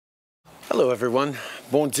Hello everyone,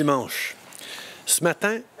 bon dimanche. Ce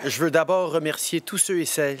matin, je veux d'abord remercier tous ceux et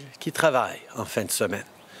celles qui travaillent en fin de semaine.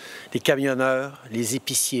 Les camionneurs, les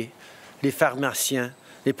épiciers, les pharmaciens,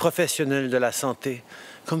 les professionnels de la santé.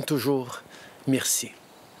 Comme toujours, merci.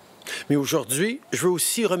 Mais aujourd'hui, je veux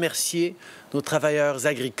aussi remercier nos travailleurs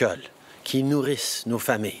agricoles qui nourrissent nos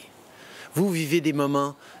familles. Vous vivez des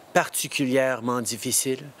moments particulièrement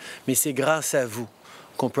difficiles, mais c'est grâce à vous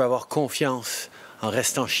qu'on peut avoir confiance en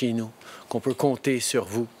restant chez nous, qu'on peut compter sur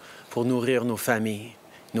vous pour nourrir nos familles,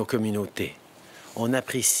 nos communautés. On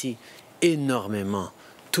apprécie énormément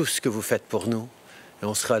tout ce que vous faites pour nous et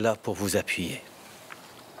on sera là pour vous appuyer.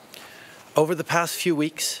 Over the past few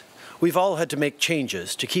weeks, we've all had to make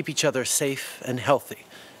changes to keep each other safe and healthy,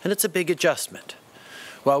 and it's a big adjustment.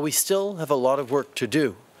 While we still have a lot of work to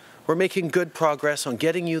do, we're making good progress on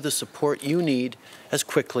getting you the support you need as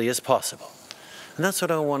quickly as possible. And that's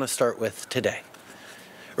what I want to start with today.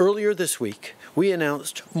 Earlier this week, we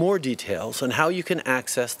announced more details on how you can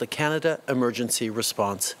access the Canada Emergency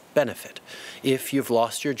Response Benefit if you've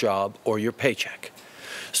lost your job or your paycheck.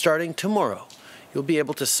 Starting tomorrow, you'll be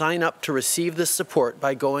able to sign up to receive this support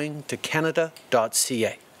by going to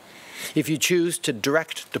canada.ca. If you choose to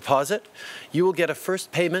direct deposit, you will get a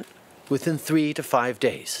first payment within 3 to 5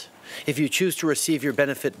 days. If you choose to receive your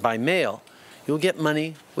benefit by mail, you'll get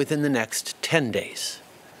money within the next 10 days.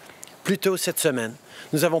 Plus tôt cette semaine,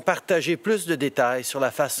 nous avons partagé plus de détails sur la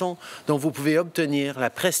façon dont vous pouvez obtenir la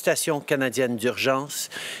prestation canadienne d'urgence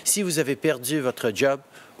si vous avez perdu votre job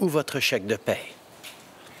ou votre chèque de paie.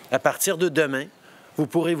 À partir de demain, vous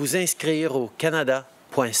pourrez vous inscrire au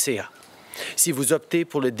canada.ca. Si vous optez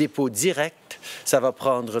pour le dépôt direct, ça va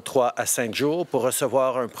prendre 3 à 5 jours pour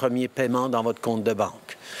recevoir un premier paiement dans votre compte de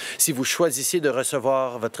banque. Si vous choisissez de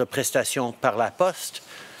recevoir votre prestation par la poste,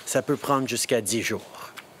 ça peut prendre jusqu'à 10 jours.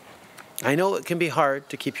 I know it can be hard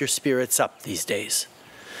to keep your spirits up these days,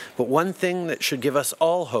 but one thing that should give us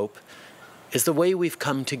all hope is the way we've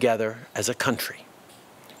come together as a country.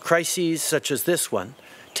 Crises such as this one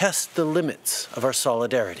test the limits of our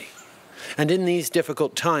solidarity. And in these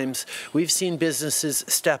difficult times, we've seen businesses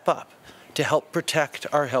step up to help protect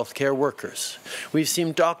our healthcare workers. We've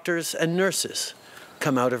seen doctors and nurses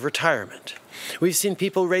come out of retirement. We've seen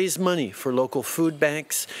people raise money for local food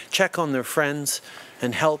banks, check on their friends,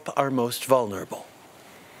 and help our most vulnerable.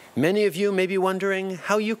 Many of you may be wondering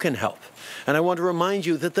how you can help, and I want to remind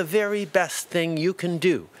you that the very best thing you can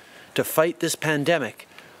do to fight this pandemic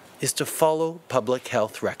is to follow public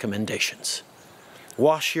health recommendations.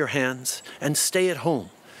 Wash your hands and stay at home,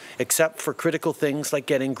 except for critical things like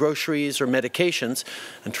getting groceries or medications,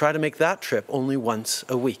 and try to make that trip only once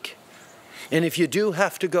a week. And if you do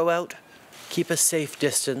have to go out, keep a safe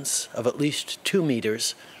distance of at least 2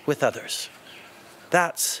 meters with others.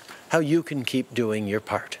 That's how you can keep doing your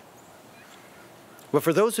part. But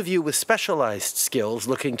for those of you with specialized skills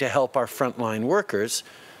looking to help our frontline workers,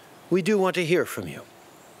 we do want to hear from you.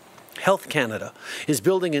 Health Canada is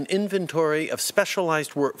building an inventory of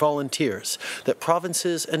specialized volunteers that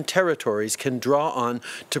provinces and territories can draw on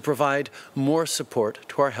to provide more support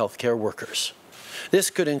to our healthcare workers. This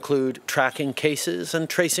could include tracking cases and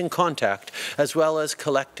tracing contact, as well as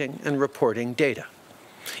collecting and reporting data.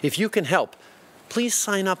 If you can help, please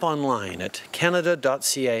sign up online at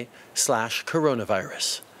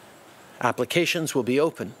canada.ca/coronavirus. Applications will be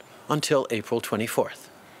open until April 24th.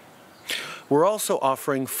 We're also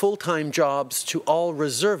offering full-time jobs to all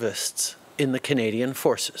reservists in the Canadian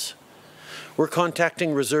Forces. We're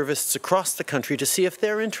contacting reservists across the country to see if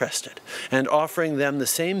they're interested and offering them the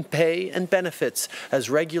same pay and benefits as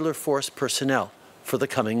regular force personnel for the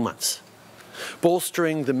coming months.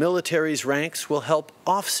 Bolstering the military's ranks will help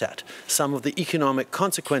offset some of the economic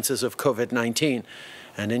consequences of COVID-19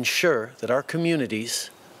 and ensure that our communities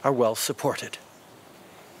are well supported.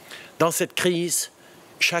 Dans cette crise,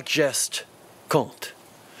 chaque geste compte.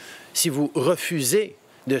 Si vous refusez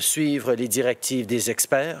de suivre les directives des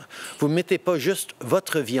experts, vous ne mettez pas juste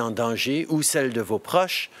votre vie en danger ou celle de vos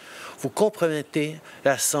proches, vous compromettez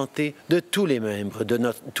la santé de tous les membres de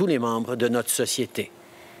notre société.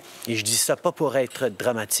 Et je dis ça pas pour être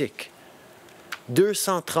dramatique.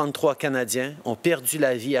 233 Canadiens ont perdu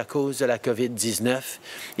la vie à cause de la COVID-19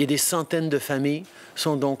 et des centaines de familles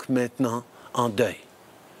sont donc maintenant en deuil.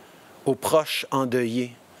 Aux proches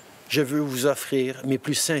endeuillés, je veux vous offrir mes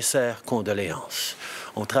plus sincères condoléances.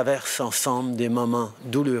 On traverse ensemble des moments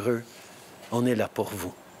douloureux. On est là pour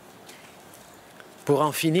vous. Pour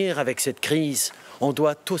en finir avec cette crise, on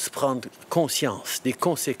doit tous prendre conscience des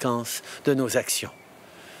conséquences de nos actions.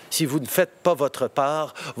 Si vous ne faites pas votre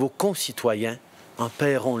part, vos concitoyens en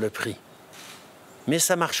paieront le prix. Mais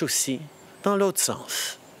ça marche aussi dans l'autre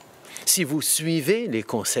sens. Si vous suivez les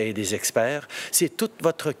conseils des experts, c'est toute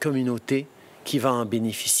votre communauté qui va en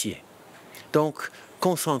bénéficier. Donc,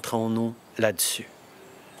 concentrons-nous là-dessus.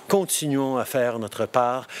 Continuons à faire notre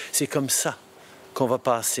part. C'est comme ça qu'on va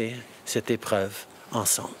passer cette épreuve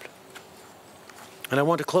ensemble. And I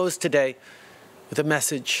want to close today with a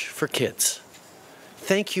message for kids.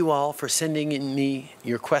 Thank you all for sending in me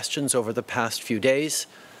your questions over the past few days.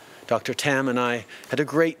 Dr. Tam and I had a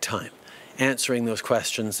great time answering those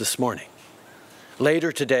questions this morning.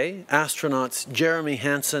 Later today, astronauts Jeremy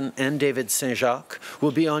Hansen and David Saint-Jacques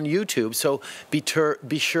will be on YouTube, so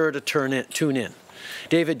be sure to tune in.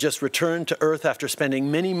 David just returned to Earth after spending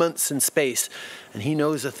many months in space, and he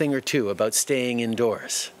knows a thing or two about staying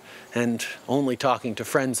indoors and only talking to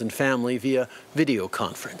friends and family via video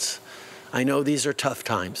conference. I know these are tough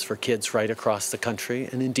times for kids right across the country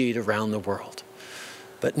and indeed around the world.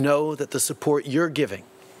 But know that the support you're giving,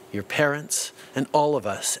 your parents and all of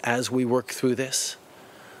us as we work through this,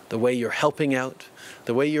 the way you're helping out,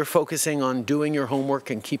 the way you're focusing on doing your homework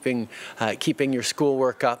and keeping your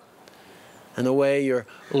schoolwork up, and the way you're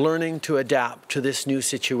learning to adapt to this new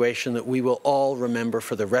situation that we will all remember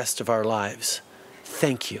for the rest of our lives.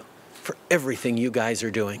 Thank you for everything you guys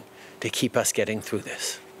are doing to keep us getting through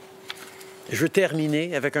this. Je veux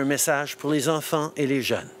terminer avec un message pour les enfants et les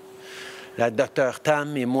jeunes. La Dr.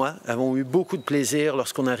 Tam et moi avons eu beaucoup de plaisir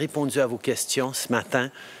lorsqu'on a répondu à vos questions ce matin.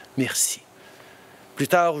 Merci. Plus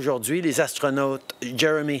tard aujourd'hui, les astronautes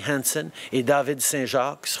Jeremy Hansen et David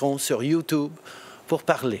Saint-Jacques seront sur YouTube pour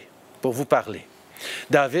vous parler.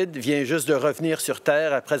 David vient juste de revenir sur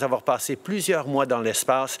Terre après avoir passé plusieurs mois dans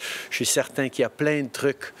l'espace. Je suis certain qu'il y a plein de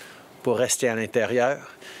trucs pour rester à l'intérieur.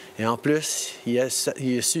 Et en plus, il a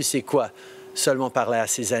su c'est quoi seulement parler à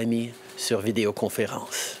ses amis sur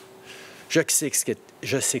vidéoconférence. Je sais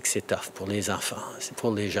que c'est tough pour les enfants, c'est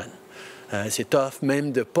pour les jeunes. C'est tough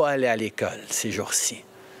même de ne pas aller à l'école ces jours-ci,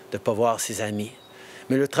 de ne pas voir ses amis.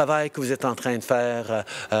 Mais le travail que vous êtes en train de faire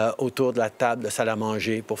autour de la table de salle à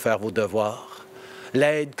manger pour faire vos devoirs,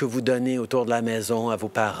 l'aide que vous donnez autour de la maison à vos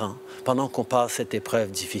parents pendant qu'on passe cette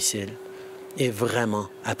épreuve difficile est vraiment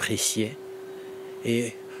appréciée.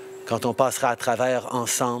 Et quand on passera à travers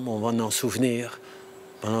ensemble, on va en souvenir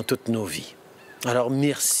pendant toutes nos vies. Alors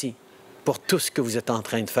merci pour tout ce que vous êtes en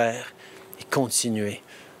train de faire et continuez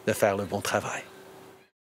de faire le bon travail.